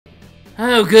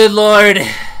Oh, good lord.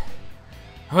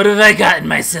 What have I gotten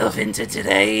myself into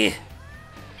today?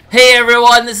 Hey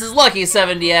everyone, this is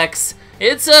LuckySevenDX.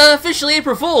 It's officially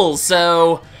April Fool's,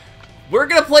 so we're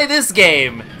gonna play this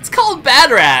game. It's called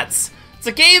Bad Rats. It's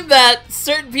a game that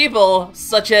certain people,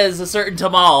 such as a certain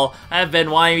Tamal, have been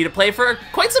wanting me to play for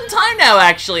quite some time now,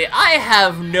 actually. I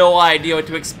have no idea what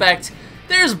to expect.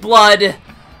 There's blood.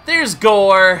 There's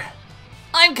gore.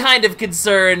 I'm kind of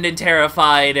concerned and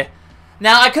terrified.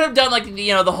 Now, I could have done, like,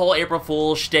 you know, the whole April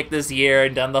Fool's shtick this year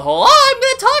and done the whole, oh, I'm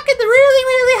gonna talk in the really,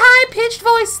 really high-pitched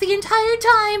voice the entire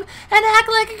time and act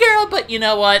like a girl, but you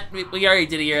know what? We already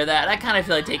did a year of that. I kind of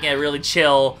feel like taking it really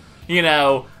chill, you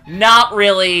know, not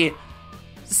really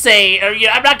say, or, you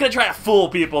know, I'm not gonna try to fool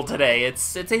people today.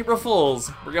 It's April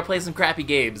Fool's. We're gonna play some crappy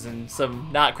games and some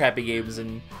not crappy games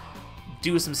and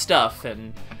do some stuff,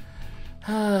 and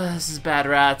this is Bad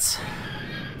Rats.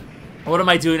 What am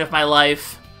I doing with my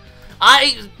life?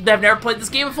 I have never played this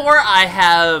game before. I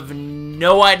have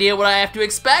no idea what I have to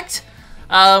expect.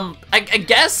 I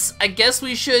guess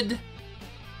we should.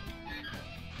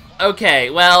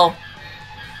 Okay, well,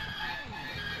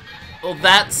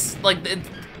 that's like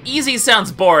easy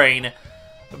sounds boring,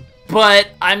 but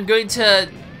I'm going to.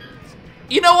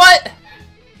 You know what?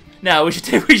 No, we should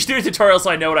do a tutorial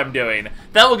so I know what I'm doing.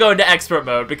 That will go into expert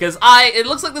mode because it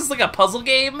looks like this is like a puzzle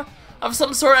game of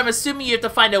some sort. I'm assuming you have to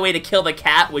find a way to kill the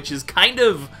cat, which is kind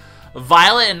of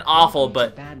violent and awful,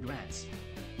 but Bad Rats.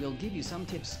 We'll give you some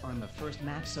tips on the first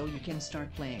map so you can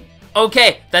start playing.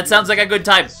 Okay, that sounds like a good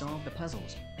time. Solve the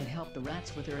puzzles and help the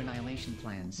rats with their annihilation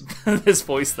plans. This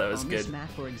voice though is on good. This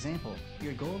map, for example,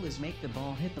 your goal is make the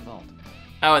ball hit the vault.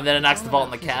 Oh, and then it knocks the vault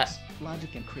on the cat.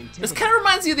 Logic and creativity. This kind of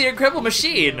reminds me of the Incredible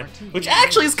Machine, which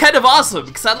actually is kind of awesome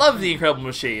because I love the Incredible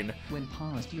Machine. When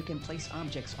paused, you can place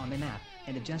objects on the map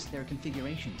and adjust their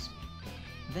configurations.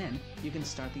 Then, you can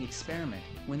start the experiment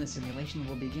when the simulation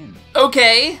will begin.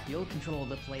 Okay. You'll control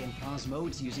the play and pause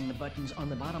modes using the buttons on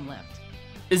the bottom left.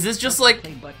 Is this just Press the like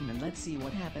play button and let's see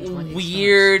what happens when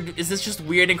weird? It starts. Is this just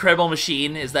weird Incredible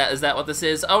Machine? Is that what this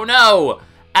is? Oh no!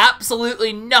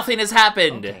 Absolutely nothing has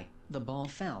happened. Okay, the ball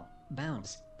fell,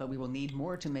 bounce, but we will need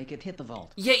more to make it hit the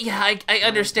vault. Yeah, I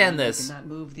understand this. We cannot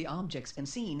move the objects in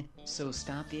scene, so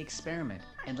stop the experiment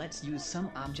and let's use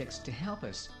some objects to help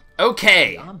us.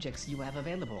 Okay. The objects you have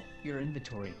available, your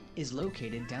inventory, is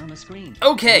located down the screen.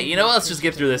 Okay, you know what? Let's just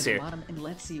get through this here. And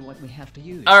let's see what we have to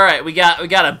use. All right, we got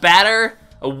a batter,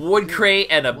 a wood crate,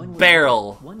 and a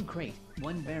barrel. One crate,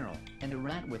 one barrel, and a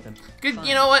rat with them. Good. Fine.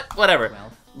 You know what? Whatever.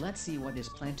 Well, let's see what is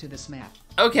planned to this map.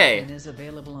 Okay. It is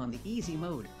available on the easy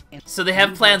mode. And So they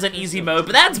have plans on easy mode,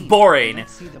 but that's boring.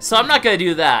 So I'm not gonna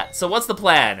do that. So what's the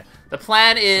plan? The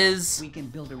plan is we can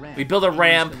build a ramp. we build a and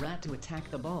ramp. use the rat to attack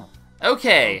the ball.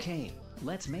 Okay. Okay,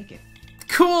 let's make it.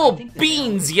 Cool I think the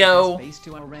beans, barrel yo. is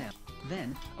to our ramp.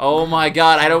 Then, Oh my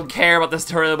god, I don't care about this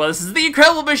tutorial, but this is the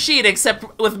Incredible Machine,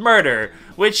 except with murder,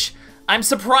 which I'm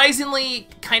surprisingly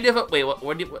kind of. Wait,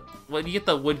 what do you get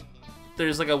the wood?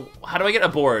 There's like a. How do I get a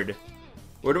board?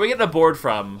 Where do I get a board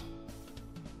from?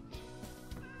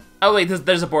 Oh wait,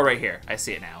 there's a board right here. I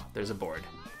see it now. There's a board.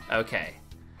 Okay.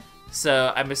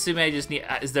 So I'm assuming I just need.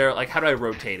 Is there like how do I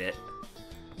rotate it?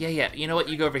 Yeah. You know what?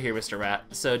 You go over here, Mr. Rat.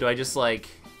 So do I just like?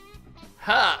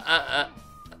 How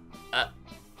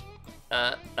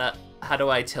do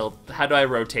I tilt? How do I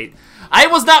rotate? I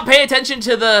was not paying attention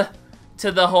to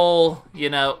the whole,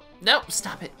 you know. Nope,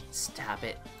 stop it. Stop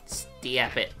it.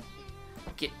 Stop it.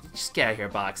 Just get out of here,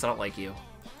 box. I don't like you.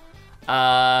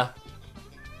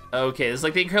 Okay, this is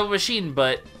like the Incredible Machine,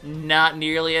 but not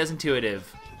nearly as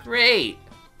intuitive. Great.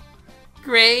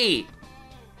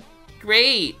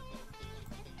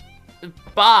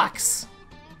 Box.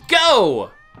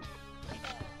 Go!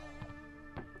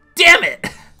 Damn it!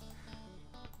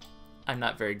 I'm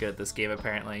not very good at this game,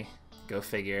 apparently. Go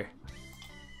figure.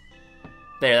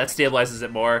 There, that stabilizes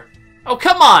it more. Oh,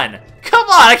 come on! Come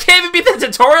on! I can't even beat the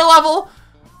tutorial level!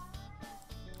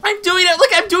 I'm doing it!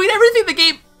 Look, I'm doing everything the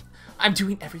game... I'm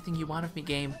doing everything you want of me,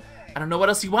 game. I don't know what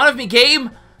else you want of me, game!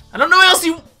 I don't know what else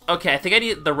you... Okay, I think I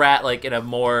need the rat, like, in a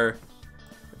more...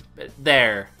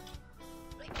 There.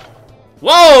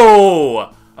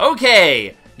 Whoa!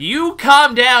 Okay, you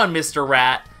calm down, Mr.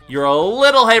 Rat. You're a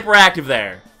little hyperactive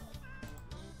there.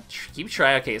 Keep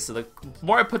trying. Okay, so the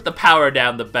more I put the power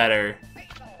down, the better.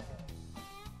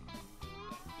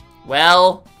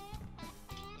 Well,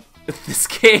 this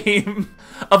game,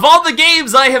 of all the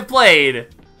games I have played,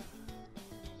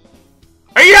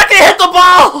 are you not gonna hit the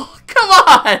ball? Come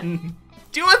on!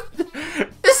 Do it!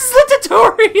 This is the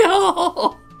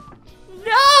tutorial!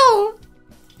 No!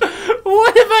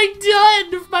 What have I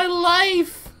done with my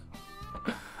life?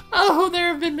 Oh, there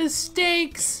have been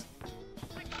mistakes.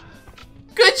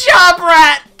 Good job,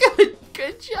 Rat!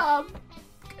 Good job.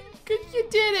 Good, you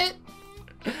did it.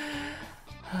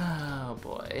 Oh,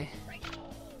 boy.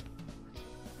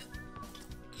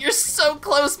 You're so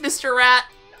close, Mr. Rat.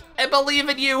 I believe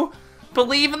in you.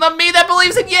 Believe in the me that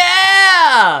believes in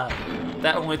yeah!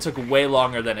 That only took way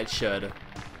longer than it should.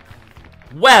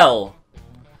 Well,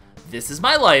 this is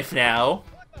my life now.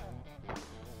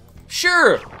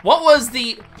 Sure, what was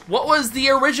the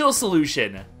original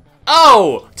solution?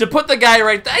 Oh, to put the guy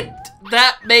right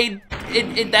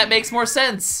that makes more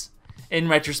sense. In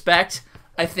retrospect,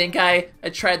 I think I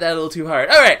tried that a little too hard.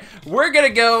 All right, we're gonna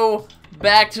go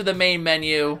back to the main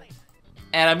menu,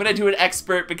 and I'm gonna do an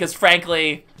expert because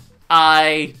frankly,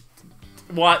 I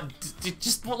want to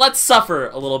just let's suffer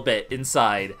a little bit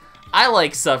inside. I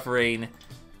like suffering.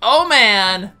 Oh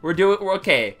man, we're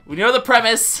okay. We know the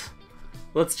premise.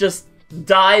 Let's just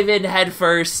dive in head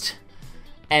first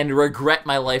and regret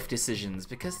my life decisions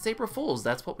because it's April Fool's.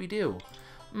 That's what we do.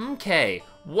 Okay.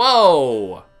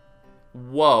 Whoa.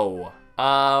 Whoa.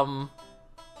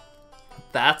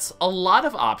 That's a lot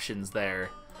of options there.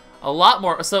 A lot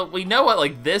more. So we know what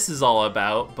like this is all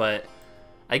about, but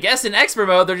I guess in expert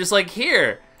mode they're just like,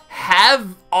 here,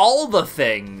 have all the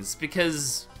things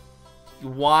because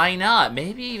why not?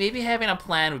 Maybe having a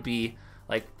plan would be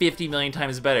like 50 million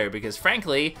times better because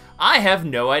frankly, I have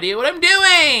no idea what I'm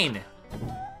doing.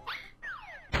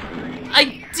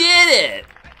 I did it.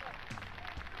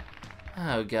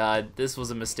 Oh god, this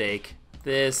was a mistake.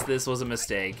 This was a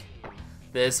mistake.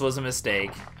 This was a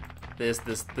mistake.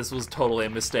 This was totally a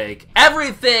mistake.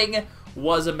 Everything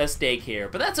was a mistake here,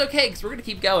 but that's okay because we're gonna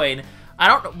keep going. I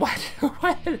don't know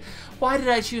why did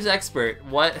I choose expert?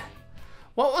 What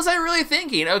was I really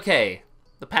thinking? Okay,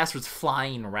 the password's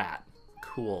flying rat.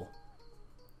 Cool.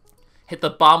 Hit the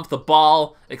bomb with the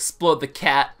ball, explode the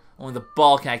cat. Only the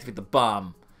ball can activate the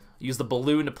bomb. Use the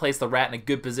balloon to place the rat in a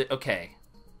good position. Okay.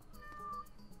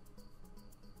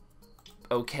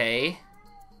 Okay.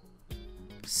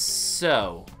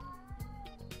 So.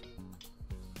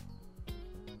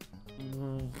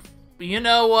 You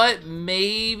know what?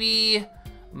 Maybe,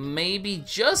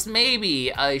 just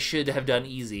maybe, I should have done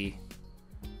easy.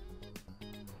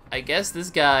 I guess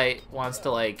this guy wants to,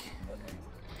 like,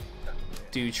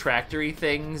 do tractory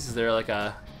things. Is there, like,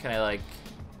 a... Can I, like,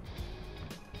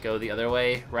 go the other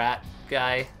way, rat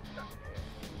guy?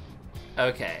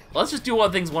 Okay, let's just do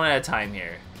things one at a time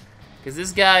here. Because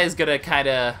this guy is gonna kind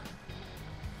of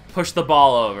push the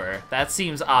ball over. That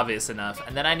seems obvious enough.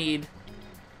 And then I need...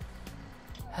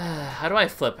 How do I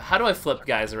flip? How do I flip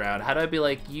guys around? How do I be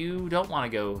like, you don't want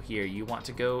to go here, you want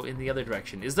to go in the other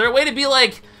direction? Is there a way to be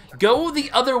like, go the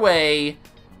other way,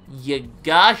 you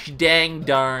gosh dang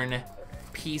darn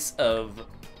piece of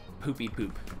poopy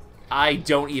poop? I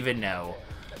don't even know.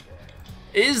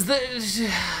 Is the...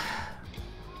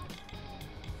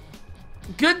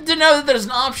 Good to know that there's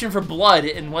an option for blood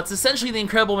in what's essentially the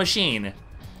Incredible Machine.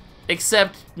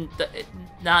 Except,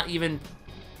 not even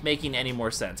making any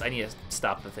more sense. I need to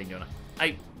stop the thing going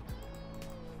on.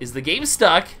 Is the game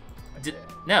stuck?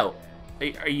 No.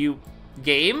 Are you...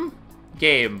 Game?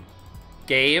 Game.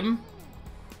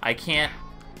 I can't...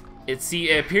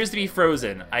 It appears to be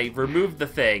frozen. I removed the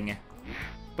thing,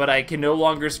 but I can no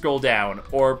longer scroll down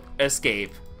or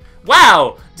escape.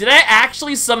 Wow! Did I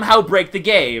actually somehow break the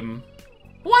game?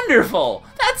 Wonderful!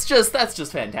 That's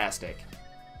just fantastic.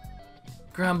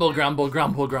 Grumble, grumble,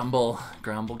 grumble, grumble.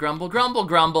 Grumble, grumble, grumble,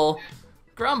 grumble.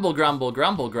 Grumble, grumble,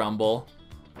 grumble, grumble.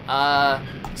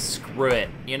 Screw it.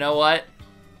 You know what?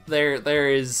 There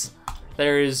is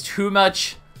too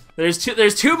much. There's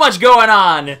too much going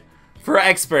on for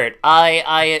expert.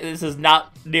 This is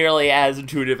not nearly as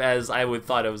intuitive as I would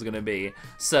thought it was gonna be.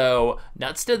 So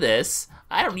nuts to this.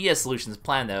 I don't need a solutions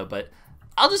plan though, but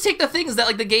I'll just take the things that,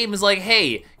 like, the game is like,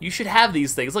 hey, you should have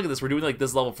these things. Look at this. We're doing, like,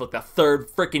 this level for, like, the third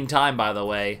freaking time, by the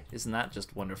way. Isn't that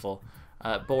just wonderful?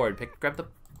 Board. Grab the...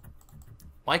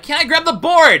 Why can't I grab the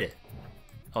board?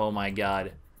 Oh, my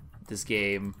God. This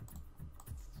game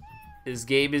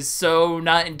is so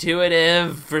not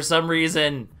intuitive for some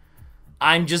reason.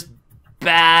 I'm just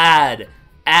bad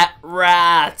at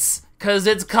rats. Because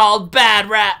it's called Bad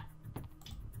Rat.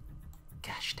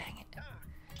 Gosh dang it.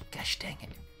 Gosh dang it.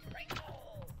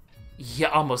 You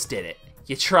almost did it.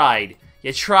 You tried.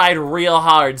 You tried real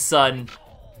hard, son.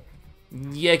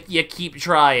 You keep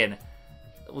trying.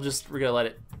 We're gonna let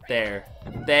it... There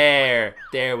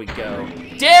we go.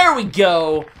 There we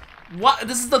go! What?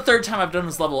 This is the third time I've done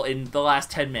this level in the last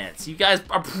 10 minutes. You guys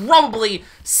are probably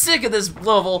sick of this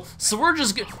level, so we're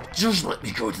just let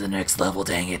me go to the next level,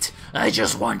 dang it. I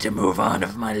just want to move on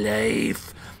with my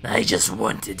life. I just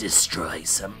want to destroy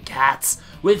some cats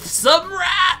with some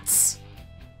rats!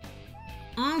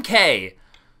 Okay.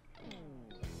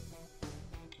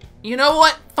 You know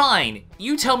what? Fine.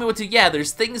 You tell me what to... Yeah,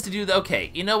 there's things to do.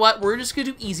 Okay, you know what? We're just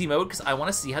gonna do easy mode because I want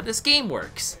to see how this game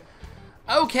works.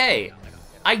 Okay.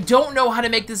 I don't know how to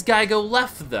make this guy go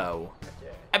left, though.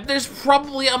 There's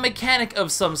probably a mechanic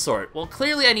of some sort. Well,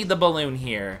 clearly I need the balloon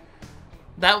here.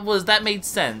 That made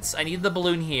sense. I need the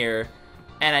balloon here,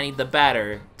 and I need the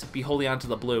batter to be holding on to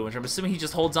the blue, which I'm assuming he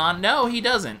just holds on. No, he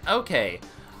doesn't. Okay.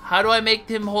 How do I make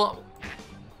him hold...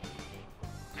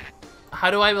 How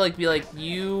do I, like, be like,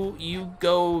 you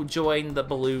go join the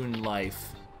balloon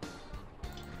life?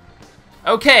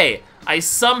 Okay, I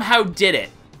somehow did it.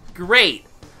 Great.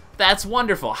 That's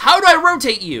wonderful. How do I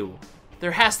rotate you?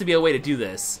 There has to be a way to do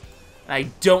this. I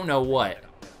don't know what,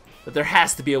 but there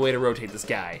has to be a way to rotate this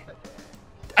guy.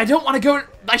 I don't want to go...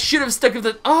 I should have stuck with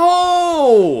the...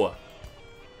 Oh!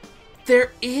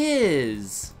 There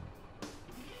is.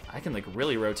 I can, like,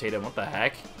 really rotate him. What the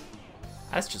heck?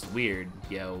 That's just weird.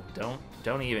 Yo,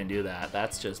 don't even do that.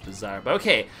 That's just bizarre. But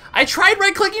okay, I tried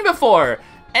right-clicking before,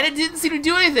 and it didn't seem to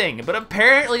do anything. But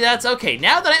apparently that's okay.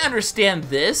 Now that I understand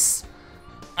this,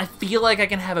 I feel like I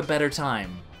can have a better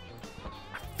time.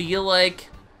 I feel like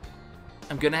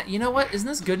I'm gonna... You know what? Isn't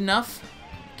this good enough?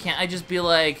 Can't I just be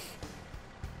like,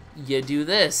 you do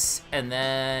this, and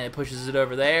then it pushes it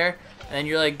over there, and then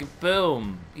you're like,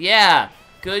 boom. Yeah,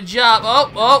 good job.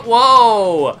 Oh,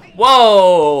 whoa.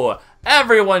 Whoa.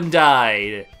 Everyone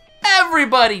died.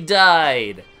 Everybody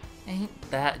died.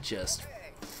 Ain't that just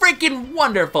freaking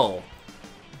wonderful?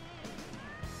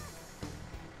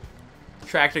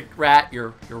 Tractor rat,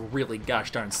 you're really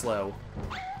gosh darn slow.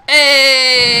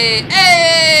 Hey!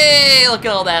 Hey! Look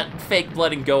at all that fake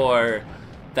blood and gore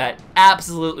that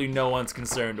absolutely no one's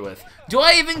concerned with. Do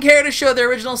I even care to show the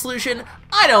original solution?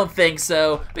 I don't think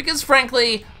so, because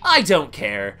frankly, I don't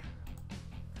care.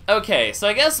 Okay, so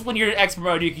I guess when you're in expert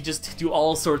mode, you can just do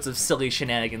all sorts of silly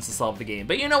shenanigans to solve the game.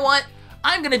 But you know what?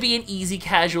 I'm gonna be an easy,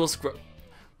 casual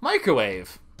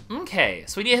microwave. Okay,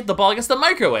 so we need to hit the ball against the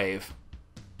microwave.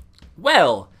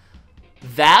 Well,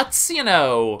 that's, you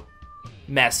know,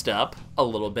 messed up a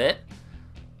little bit.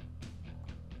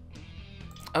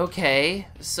 Okay,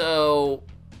 so...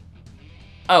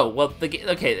 Oh, well,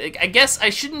 okay, I guess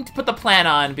I shouldn't put the plan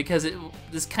on because it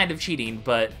is kind of cheating,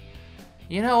 but...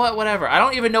 You know what, whatever. I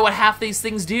don't even know what half these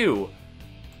things do.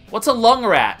 What's a lung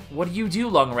rat? What do you do,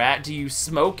 lung rat? Do you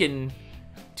smoke and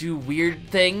do weird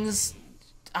things?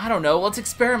 I don't know, let's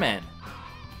experiment.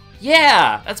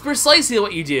 Yeah, that's precisely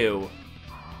what you do.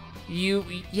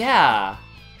 Yeah,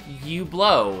 you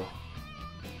blow.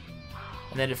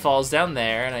 And then it falls down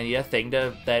there, and I need a thing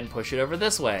to then push it over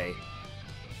this way.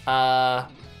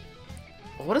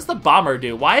 What does the bomber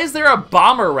do? Why is there a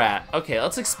bomber rat? Okay,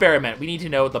 let's experiment. We need to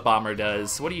know what the bomber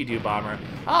does. What do you do, bomber?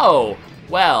 Oh,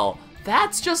 well,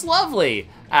 that's just lovely,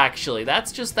 actually.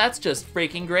 That's just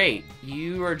freaking great.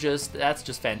 That's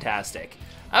just fantastic.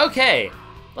 Okay,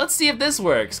 let's see if this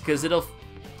works, because it'll...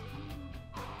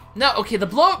 No, okay, the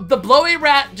blowy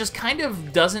rat just kind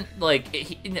of doesn't, like...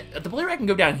 the blowy rat can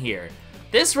go down here.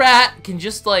 This rat can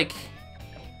just, like...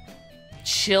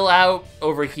 chill out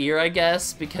over here, I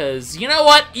guess, because you know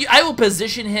what? I will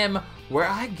position him where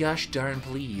I gosh darn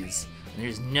please. And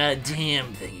there's not a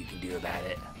damn thing you can do about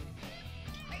it.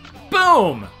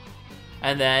 Boom!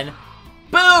 And then,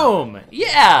 boom!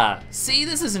 Yeah! See,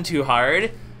 this isn't too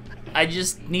hard. I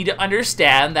just need to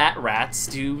understand that rats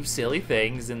do silly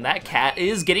things and that cat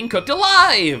is getting cooked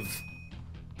alive!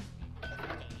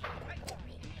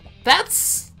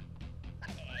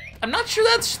 I'm not sure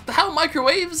that's how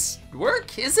microwaves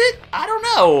work, is it? I don't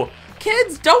know.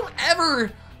 Kids, don't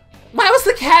ever... Why was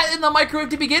the cat in the microwave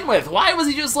to begin with? Why was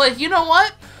he just like, you know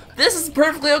what? This is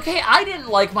perfectly okay. I didn't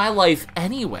like my life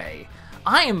anyway.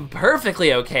 I am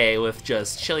perfectly okay with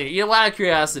just chilling. You know, out of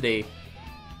curiosity.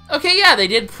 Okay, yeah, they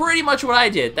did pretty much what I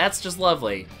did. That's just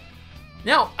lovely.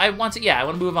 No, I want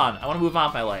to move on. I want to move on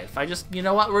with my life. You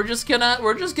know what? We're just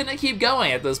gonna keep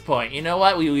going at this point. You know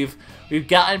what? We've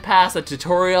gotten past the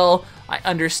tutorial. I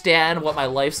understand what my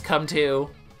life's come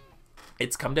to.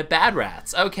 It's come to bad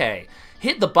rats. Okay.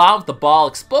 Hit the bomb with the ball,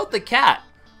 explode the cat.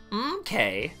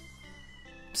 Okay.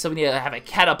 So we need to have a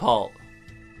catapult.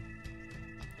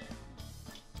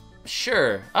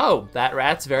 Sure. Oh, that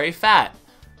rat's very fat.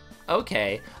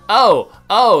 Okay.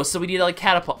 Oh, so we need to like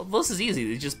catapult. This is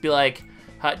easy. Just be like,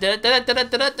 I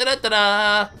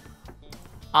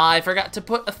forgot to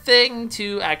put a thing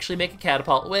to actually make a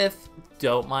catapult with.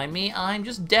 Don't mind me, I'm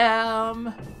just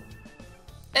dumb.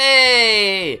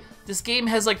 Hey! This game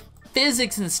has like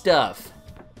physics and stuff.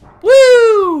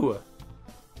 Woo!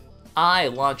 I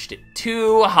launched it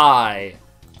too high.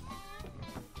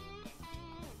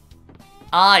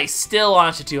 I still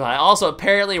launched it too high. Also,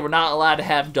 apparently, we're not allowed to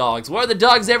have dogs. What did the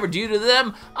dogs ever do to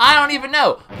them? I don't even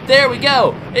know. There we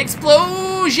go.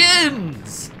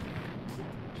 Explosions!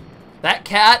 That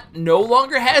cat no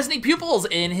longer has any pupils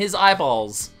in his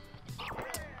eyeballs.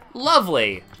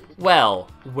 Lovely. Well,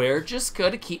 we're just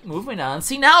gonna keep moving on.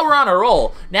 See, now we're on a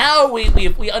roll. Now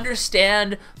we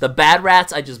understand the bad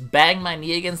rats. I just banged my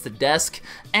knee against the desk,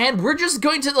 and we're just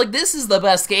going to, like, this is the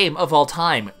best game of all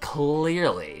time,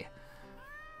 clearly.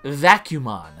 Vacuum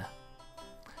on.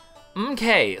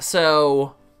 Okay,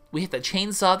 so we hit the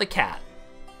chainsaw the cat.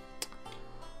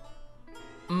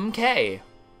 Okay.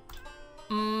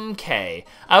 Okay.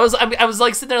 I was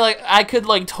like sitting there like I could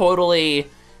like totally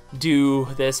do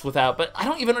this without, but I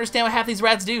don't even understand what half these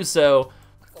rats do, so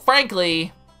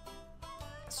frankly,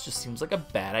 this just seems like a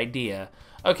bad idea.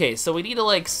 Okay, so we need to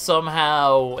like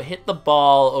somehow hit the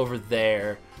ball over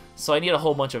there. So I need a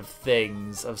whole bunch of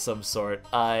things of some sort.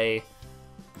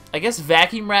 I guess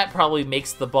vacuum rat probably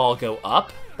makes the ball go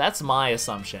up. That's my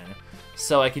assumption.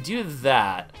 So I could do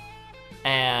that.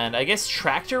 And I guess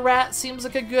tractor rat seems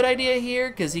like a good idea here,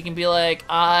 because he can be like,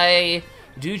 I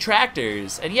do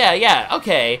tractors. And yeah,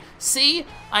 okay. See,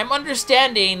 I'm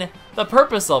understanding the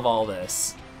purpose of all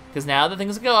this. Because now the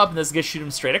things go up, and this is going to shoot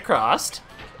him straight across.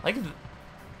 Like,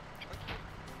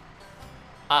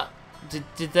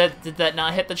 did that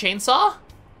not hit the chainsaw?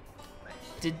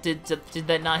 Did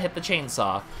that not hit the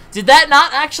chainsaw? Did that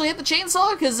not actually hit the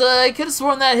chainsaw? Because I could have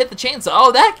sworn that hit the chainsaw.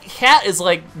 Oh, that cat is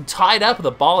like tied up with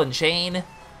a ball and chain.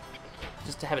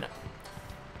 Just to have it.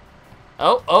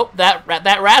 Oh, that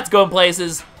rat's going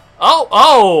places.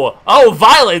 Oh,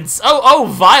 violence. Oh,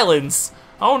 violence.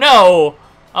 Oh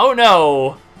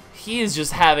no. He is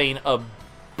just having a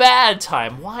bad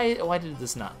time. Why did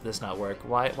this not work?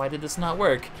 Why did this not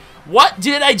work? What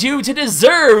did I do to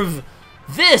deserve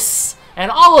this and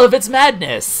all of its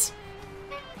madness?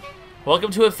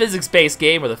 Welcome to a physics-based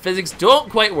game where the physics don't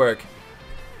quite work.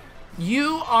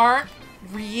 You aren't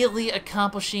really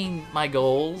accomplishing my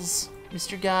goals,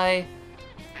 Mr. Guy.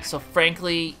 So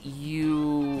frankly,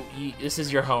 this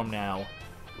is your home now.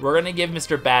 We're gonna give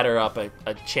Mr. Batter Up a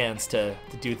chance to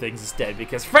do things instead,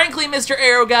 because frankly, Mr.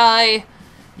 Arrow Guy,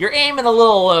 you're aiming a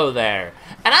little low there.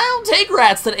 And I don't take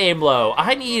rats that aim low.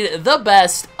 I need the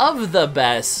best of the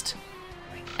best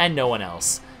and no one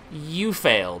else. You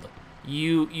failed.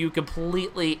 You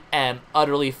completely and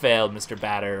utterly failed, Mr.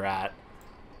 Batter Rat.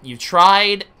 You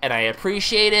tried, and I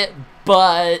appreciate it,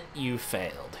 but you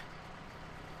failed.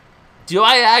 Do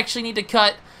I actually need to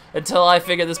cut until I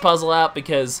figure this puzzle out?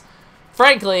 Because,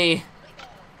 frankly,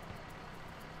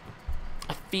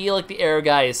 I feel like the Arrow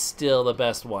Guy is still the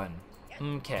best one.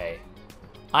 Okay.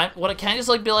 Can I just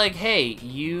like be like, hey,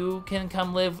 you can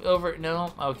come live over?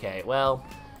 No? Okay, well,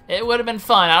 it would have been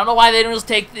fun. I don't know why they didn't just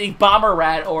take the Bomber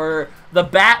Rat or the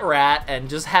Bat Rat and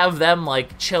just have them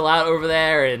like chill out over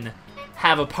there and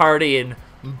have a party and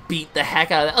beat the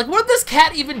heck out of that. Like, what did this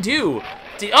cat even do?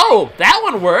 Oh, that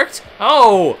one worked.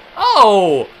 Oh,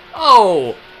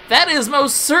 that is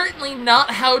most certainly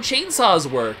not how chainsaws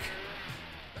work.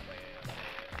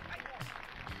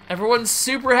 Everyone's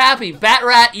super happy. Bat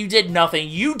Rat, you did nothing.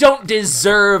 You don't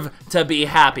deserve to be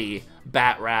happy,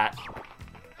 Bat Rat.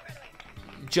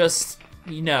 Just,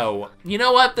 you know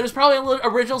what? There's probably an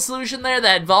original solution there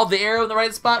that involved the arrow in the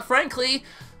right spot. Frankly,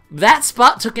 that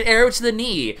spot took an arrow to the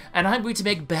knee, and I'm going to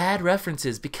make bad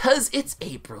references because it's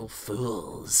April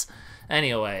Fools.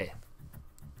 Anyway,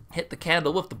 hit the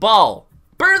candle with the ball.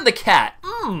 Burn the cat.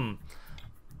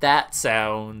 That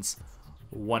sounds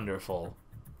wonderful.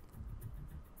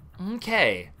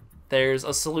 Okay, there's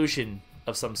a solution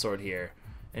of some sort here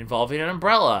involving an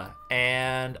umbrella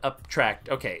and a tract.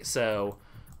 Okay, so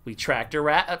we tractor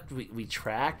rat. We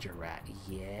tractor rat.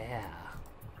 Yeah.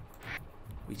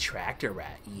 We tractor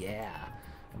rat. Yeah.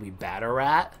 And we batter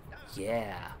rat.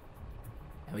 Yeah.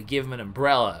 And we give him an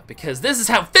umbrella because this is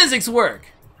how physics work.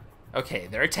 Okay,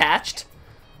 they're attached.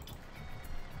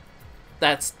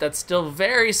 That's still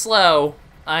very slow.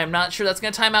 I'm not sure that's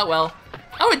gonna time out well.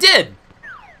 Oh, it did.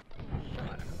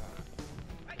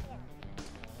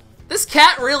 This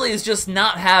cat really is just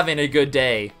not having a good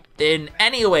day in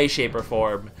any way, shape, or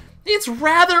form. It's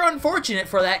rather unfortunate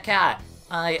for that cat.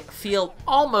 I feel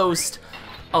almost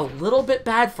a little bit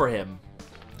bad for him.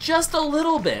 Just a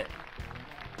little bit.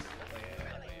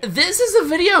 This is a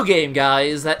video game,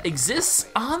 guys, that exists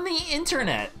on the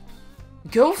internet.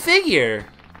 Go figure.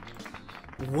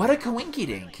 What a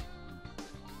coinky-dink.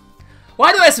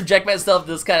 Why do I subject myself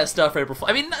to this kind of stuff for April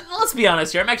Fool's? I mean, let's be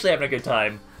honest here, I'm actually having a good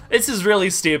time. This is really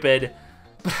stupid,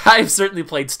 but I've certainly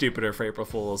played stupider for April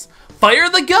Fools. Fire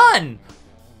the gun!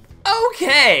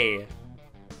 Okay.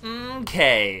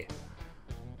 Okay.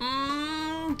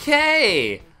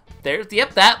 Okay. There's,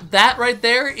 yep, that right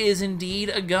there is indeed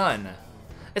a gun.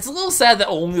 It's a little sad that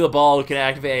only the ball can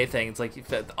activate anything. It's like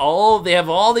they have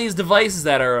all these devices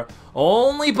that are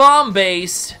only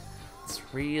bomb-based. It's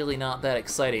really not that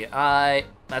exciting.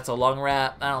 That's a lung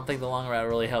rat. I don't think the lung rat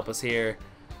will really help us here.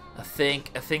 I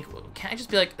think, can I just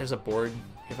be like, there's a board?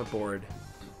 You have a board.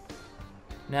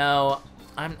 No,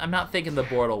 I'm not thinking the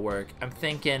board will work. I'm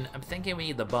thinking we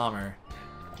need the bomber.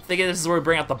 I'm thinking this is where we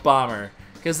bring out the bomber.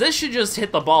 Because this should just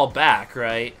hit the ball back,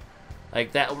 right?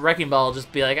 Like, that wrecking ball will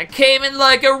just be like, I came in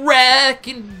like a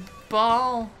wrecking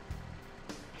ball.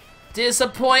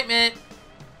 Disappointment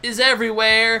is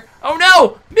everywhere. Oh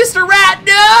no! Mr. Rat,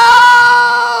 no!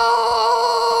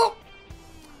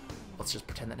 Let's just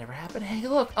pretend that never happened. Hey,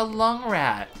 look, a lung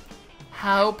rat.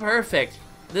 How perfect.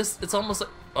 It's almost like,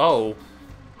 oh.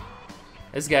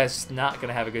 This guy's just not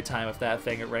gonna have a good time with that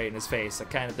thing right in his face.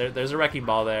 There's a wrecking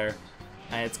ball there,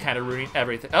 and it's kind of ruining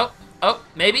everything. Oh,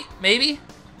 maybe.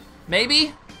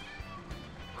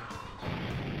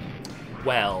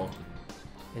 Well,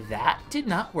 that did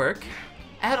not work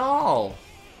at all.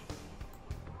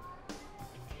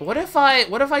 What if I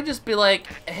just be like,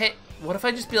 hey,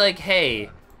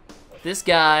 this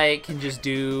guy can just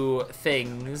do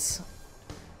things.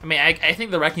 I mean, I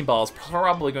think the wrecking ball is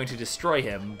probably going to destroy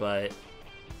him, but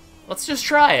let's just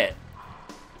try it.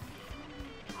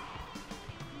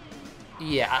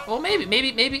 Yeah, well, maybe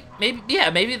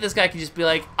this guy can just be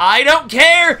like, I don't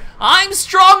care! I'm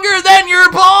stronger than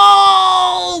your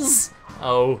balls!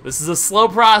 Oh, this is a slow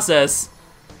process.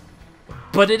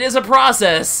 But it is a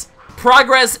process.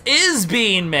 Progress is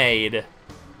being made.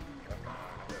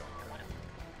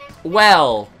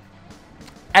 Well,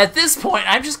 at this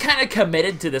point, I'm just kind of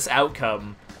committed to this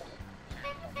outcome.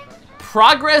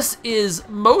 Progress is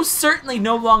most certainly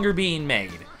no longer being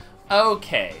made.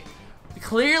 Okay.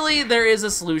 Clearly, there is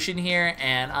a solution here,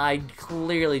 and I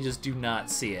clearly just do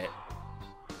not see it.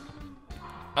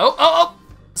 Oh!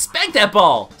 Spank that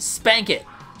ball! Spank it!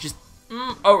 Just,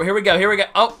 oh, here we go.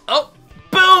 Oh,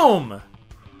 boom!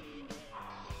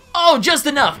 Oh, just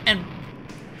enough, and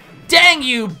dang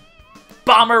you,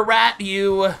 bomber rat,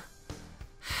 you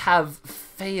have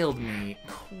failed me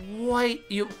quite.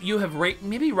 You have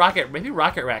maybe Rocket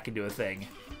Rat can do a thing.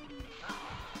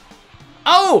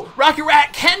 Oh, Rocket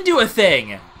Rat can do a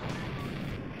thing.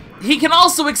 He can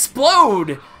also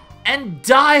explode and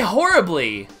die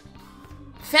horribly.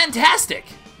 Fantastic.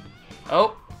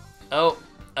 Oh,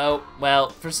 well,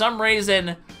 for some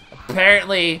reason,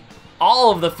 apparently,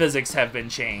 all of the physics have been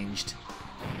changed.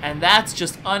 And that's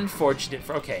just unfortunate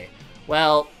okay,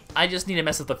 well, I just need to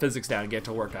mess with the physics now and get it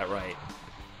to work out right.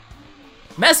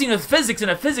 Messing with physics in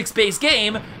a physics-based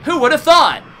game, who would have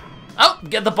thought? Oh,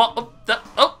 get the ball,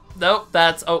 no,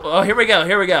 that's, oh, here we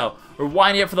go. We're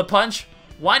winding up for the punch.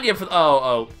 Winding up for the,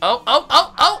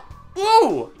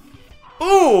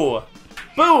 ooh,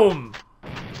 boom.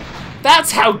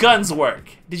 That's how guns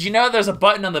work. Did you know there's a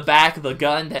button on the back of the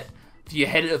gun that if you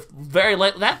hit it very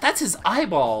lightly, that's his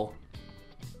eyeball.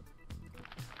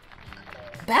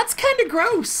 That's kind of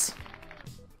gross.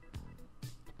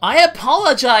 I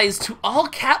apologize to all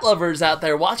cat lovers out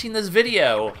there watching this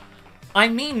video. I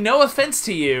mean no offense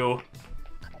to you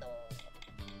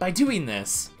by doing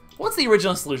this. What's the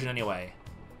original solution anyway?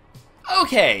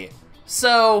 Okay,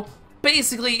 so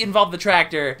basically involve the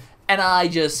tractor, and I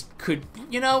just could,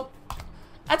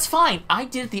 that's fine. I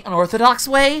did it the unorthodox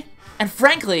way, and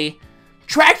frankly,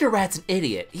 Tractor Rat's an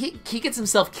idiot. He gets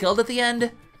himself killed at the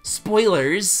end.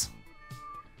 Spoilers.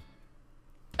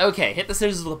 Okay, hit the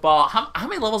scissors with the ball. How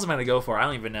many levels am I gonna go for? I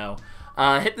don't even know.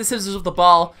 Hit the scissors with the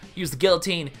ball, use the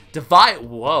guillotine, divide,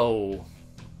 whoa.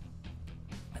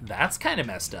 That's kind of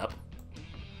messed up.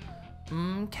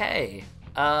 Okay.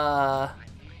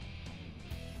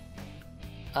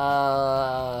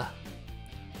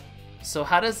 So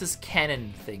how does this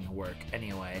cannon thing work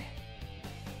anyway?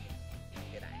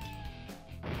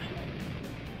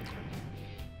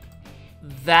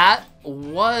 That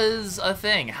was a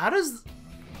thing. How do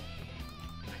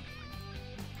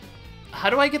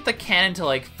I get the cannon to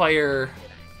like fire?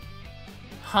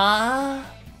 Huh?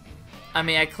 I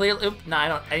mean, I clearly, no,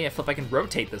 I need to flip. I can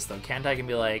rotate this though, can't I? I can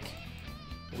be like,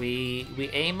 we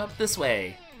aim up this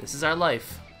way. This is our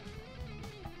life.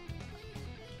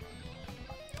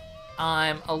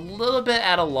 I'm a little bit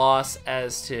at a loss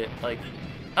as to like,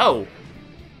 oh.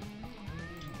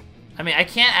 I mean, I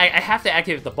can't, I have to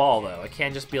activate the ball though. I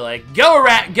can't just be like, go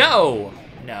rat, go!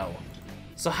 No.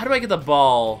 So how do I get the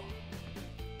ball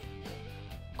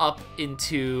up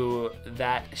into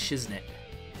that shiznit?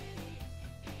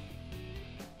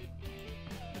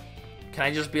 Can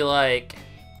I just be like,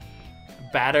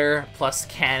 batter plus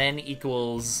cannon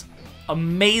equals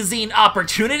amazing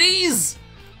opportunities?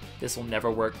 This will never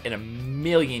work in a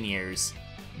million years.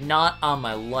 Not on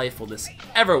my life will this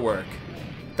ever work.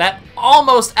 That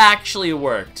almost actually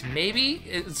worked. Maybe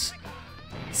it's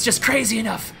just crazy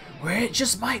enough where it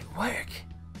just might work.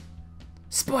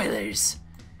 Spoilers.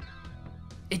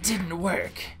 It didn't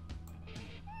work.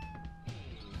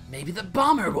 Maybe the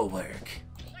bomber will work.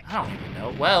 I don't even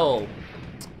know. Well.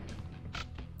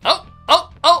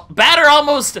 Oh! Batter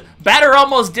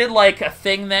almost did like a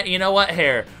thing that, you know what?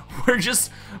 Here, we're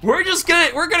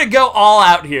gonna go all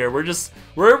out here.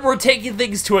 We're taking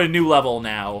things to a new level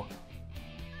now.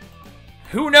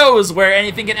 Who knows where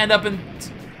anything can end up in?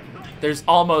 This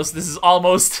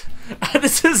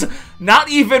is not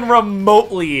even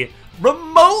remotely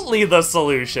the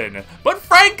solution. But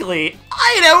frankly,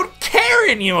 I don't care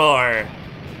anymore.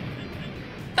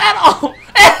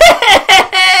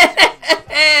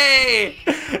 Hey!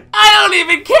 I don't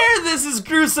even care this is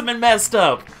gruesome and messed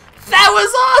up. That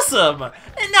was awesome!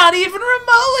 And not even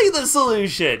remotely the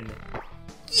solution.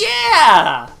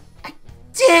 Yeah! I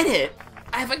did it!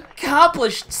 I've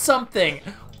accomplished something.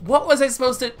 What was I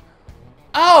supposed to...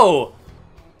 Oh!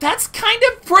 That's kind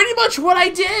of pretty much what I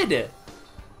did.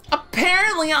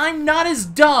 Apparently, I'm not as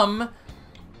dumb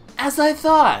as I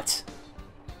thought.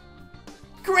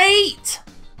 Great!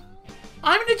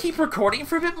 I'm gonna keep recording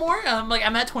for a bit more. I'm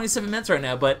at 27 minutes right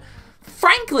now, but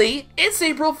frankly, it's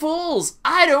April Fool's.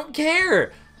 I don't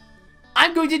care.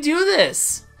 I'm going to do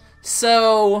this.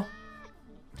 So,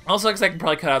 also because I can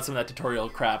probably cut out some of that tutorial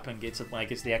crap and get to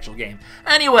the actual game.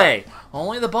 Anyway,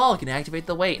 only the ball can activate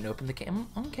the weight and open the game.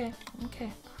 Okay.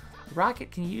 The rocket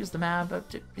can use the map.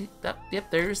 Yep,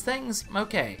 there's things.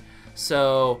 Okay,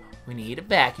 so we need a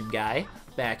vacuum guy.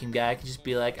 Vacuum guy can just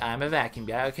be like, I'm a vacuum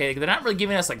guy. Okay, they're not really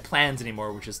giving us like plans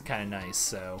anymore, which is kind of nice.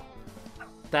 So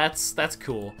that's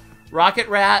cool. Rocket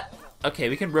Rat. Okay,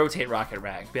 we can rotate Rocket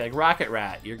Rat. Be like, Rocket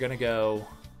Rat, you're gonna go.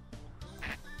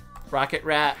 Rocket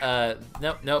Rat.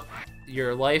 Nope.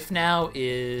 Your life now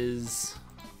is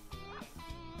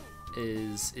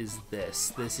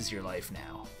this. This is your life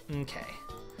now. Okay.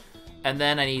 And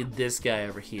then I need this guy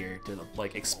over here to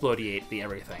like explodiate the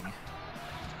everything.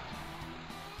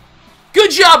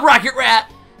 Good job, Rocket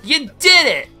Rat! You did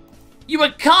it! You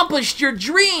accomplished your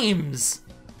dreams!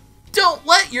 Don't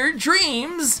let your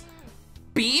dreams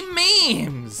be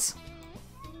memes!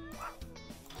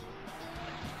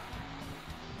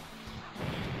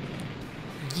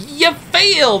 You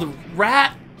failed,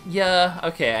 Rat! Yeah,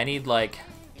 okay, I need like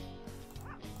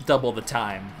double the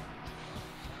time.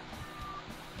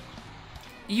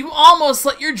 You almost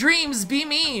let your dreams be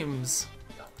memes!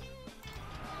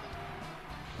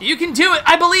 You can do it!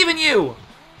 I believe in you!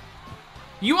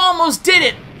 You almost did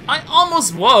it!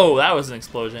 Whoa, that was an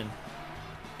explosion.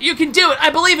 You can do it! I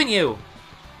believe in you!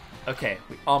 Okay,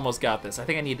 we almost got this. I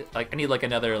think I need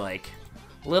another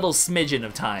little smidgen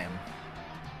of time.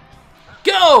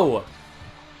 Go!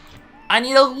 I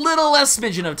need a little less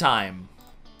smidgen of time.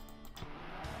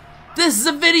 This is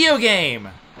a video game!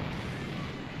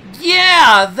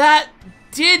 Yeah, that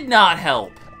did not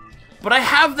help. But I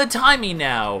have the timing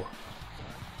now.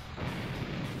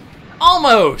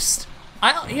 Almost!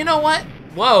 You know what?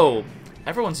 Whoa.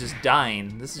 Everyone's just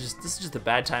dying. This is just a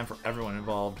bad time for everyone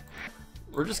involved.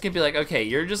 We're just gonna be like, okay,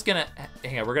 you're just gonna...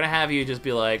 Hang on, we're gonna have you just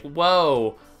be like,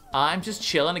 whoa, I'm just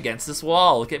chilling against this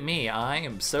wall. Look at me. I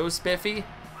am so spiffy.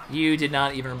 You did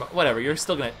not even... Whatever, you're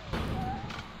still gonna...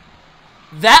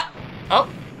 Oh,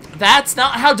 that's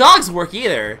not how dogs work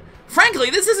either. Frankly,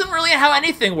 this isn't really how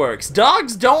anything works.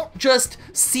 Dogs don't just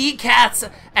see cats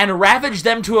and ravage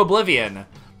them to oblivion.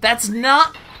 That's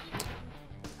not...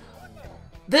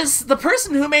 The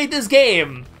person who made this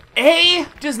game, A,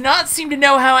 does not seem to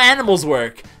know how animals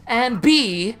work, and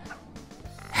B,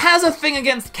 has a thing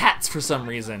against cats for some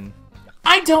reason.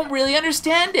 I don't really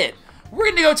understand it.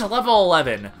 We're gonna go to level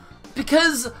 11,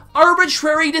 because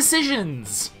arbitrary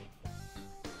decisions.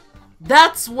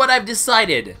 That's what I've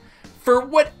decided, for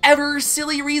whatever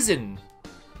silly reason.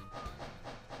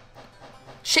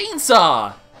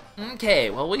 Chainsaw! Okay,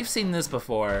 well, we've seen this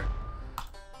before.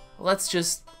 Let's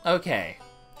just... Okay.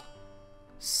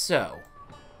 So.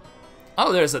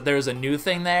 Oh, there's a new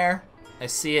thing there. I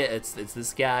see it. It's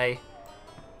this guy.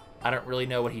 I don't really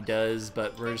know what he does,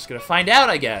 but we're just gonna find out,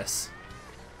 I guess.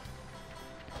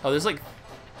 Oh, there's like...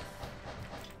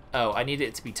 Oh, I need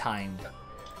it to be timed.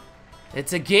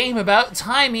 It's a game about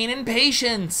timing and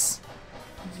patience!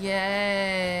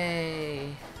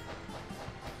 Yay!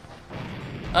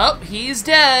 Oh, he's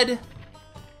dead!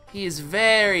 He is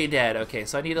very dead. Okay,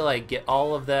 so I need to, like, get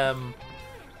all of them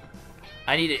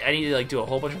I need to like do a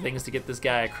whole bunch of things to get this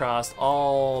guy across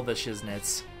all the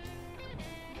shiznits.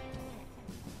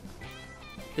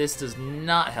 This does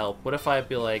not help. What if I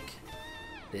be like,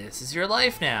 this is your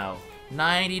life now.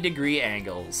 90-degree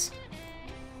angles.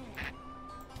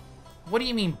 What do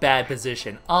you mean bad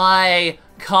position? I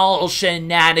call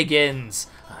shenanigans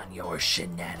on your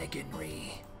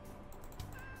shenaniganry.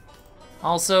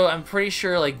 Also, I'm pretty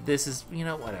sure like this is, you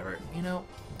know, whatever. You know,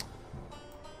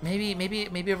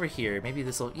 maybe over here. Maybe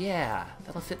this'll, yeah,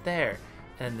 that'll fit there.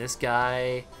 And this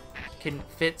guy can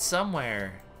fit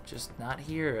somewhere, just not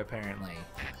here apparently.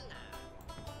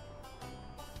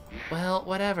 Well,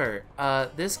 whatever.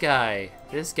 This guy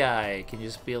can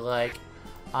just be like,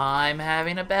 I'm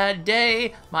having a bad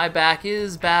day. My back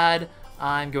is bad.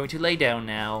 I'm going to lay down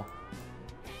now.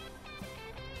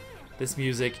 This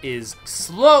music is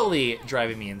slowly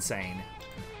driving me insane.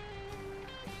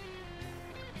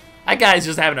 That guy's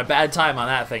just having a bad time on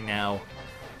that thing now.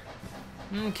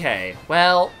 Okay,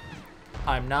 well,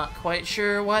 I'm not quite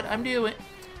sure what I'm doing.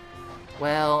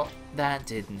 Well, that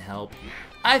didn't help.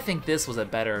 I think this was a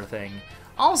better thing.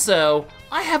 Also,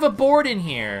 I have a board in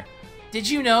here. Did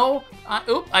you know?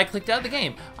 I clicked out of the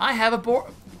game. I have a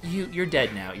board. You're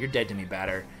dead now. You're dead to me,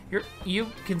 batter. You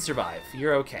can survive.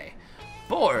 You're okay.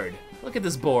 Board. Look at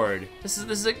this board. This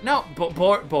is a no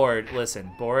board.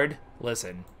 Listen, board.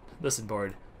 Listen,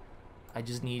 board. I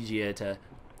just need you to.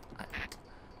 I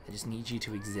just need you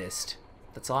to exist.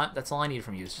 That's all I need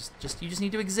from you. Is you just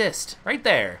need to exist right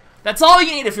there. That's all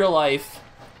you need of your life.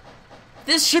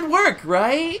 This should work,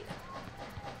 right?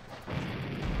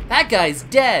 That guy's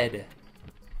dead.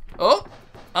 Oh,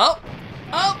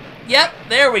 yep,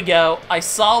 there we go. I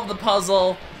solved the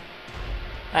puzzle.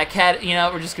 That cat, you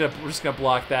know, we're just gonna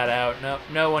block that out.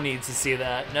 No one needs to see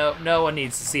that. No one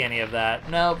needs to see any of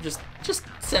that. No, just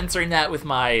censoring that with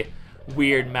my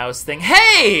weird mouse thing.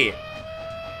 Hey!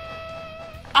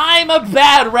 I'm a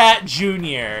bad rat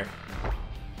junior.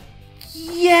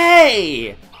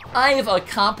 Yay! I have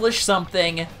accomplished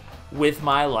something with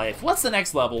my life. What's the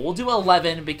next level? We'll do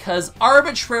 11 because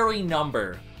arbitrary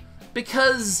number.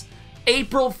 Because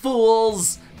April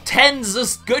Fools, 10's a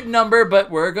good number,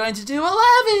 but we're going to do 11.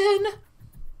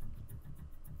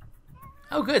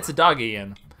 Oh good, it's a dog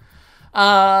again.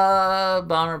 Bomber,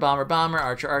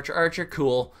 archer,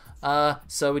 cool.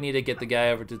 So we need to get the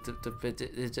guy over to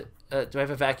do I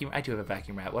have a vacuum? I do have a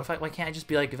vacuum rat. Why can't I just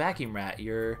be like, vacuum rat,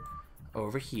 you're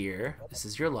over here. This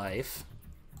is your life.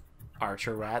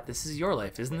 Archer rat, this is your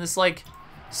life. Isn't this like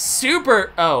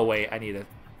super? Oh wait, I need a.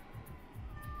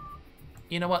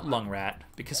 You know what, lung rat?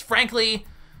 Because frankly,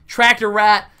 tractor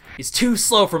rat is too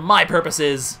slow for my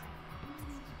purposes.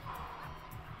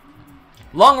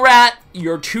 Lung rat,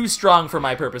 you're too strong for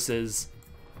my purposes.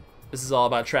 This is all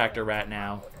about tractor rat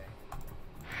now.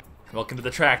 Welcome to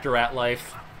the tractor rat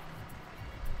life.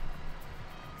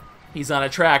 He's on a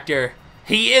tractor.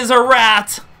 He is a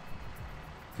rat!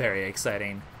 Very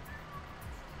exciting.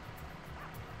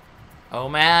 Oh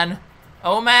man.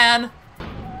 Oh man!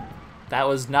 That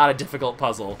was not a difficult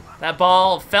puzzle. That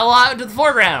ball fell out into the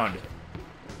foreground!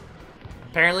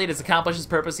 Apparently it has accomplished its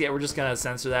purpose, yet we're just gonna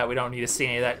censor that. We don't need to see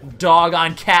any of that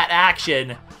dog-on-cat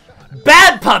action.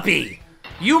 Bad puppy!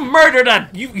 You murdered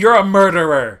you're a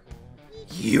murderer!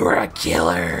 You're a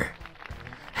killer!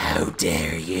 How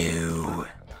dare you!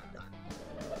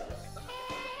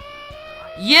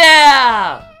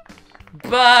 Yeah!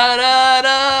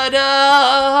 Ba-da-da-da!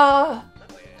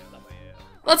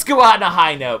 Let's go out on a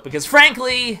high note, because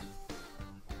frankly,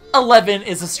 11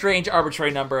 is a strange arbitrary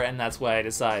number, and that's why I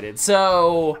decided.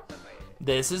 So,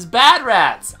 this is Bad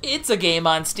Rats. It's a game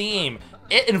on Steam.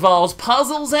 It involves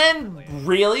puzzles and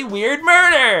really weird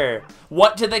murder.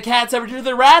 What did the cats ever do to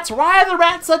the rats? Why are the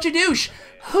rats such a douche?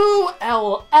 Who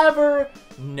will ever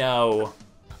know?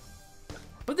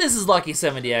 But this is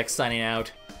LuckySevenDX signing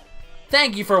out.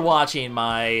 Thank you for watching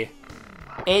my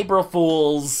April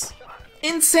Fool's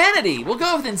insanity. We'll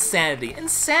go with insanity.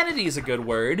 Insanity is a good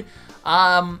word.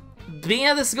 Being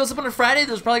that this goes up on a Friday,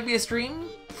 there's probably gonna be a stream.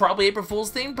 Probably April Fool's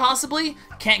theme, possibly.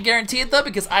 Can't guarantee it though,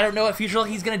 because I don't know what Future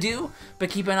Lucky's gonna do. But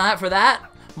keep an eye out for that.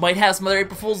 Might have some other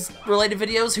April Fool's related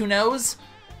videos, who knows?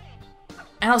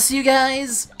 And I'll see you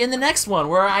guys in the next one,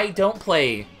 where I don't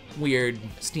play weird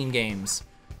Steam games.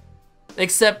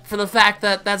 Except for the fact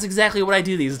that that's exactly what I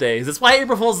do these days. That's why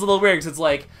April Fool's is a little weird, because it's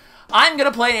like, I'm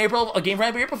gonna play a game for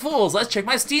April Fools. Let's check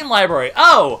my Steam library.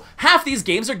 Oh, half these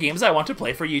games are games I want to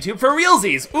play for YouTube for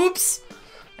realsies. Oops.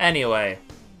 Anyway,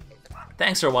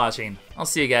 thanks for watching. I'll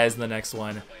see you guys in the next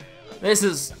one. This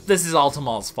is all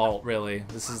Tamal's fault, really.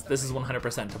 This is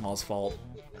 100% Tamal's fault.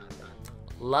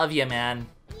 Love you, man.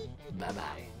 Bye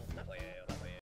bye.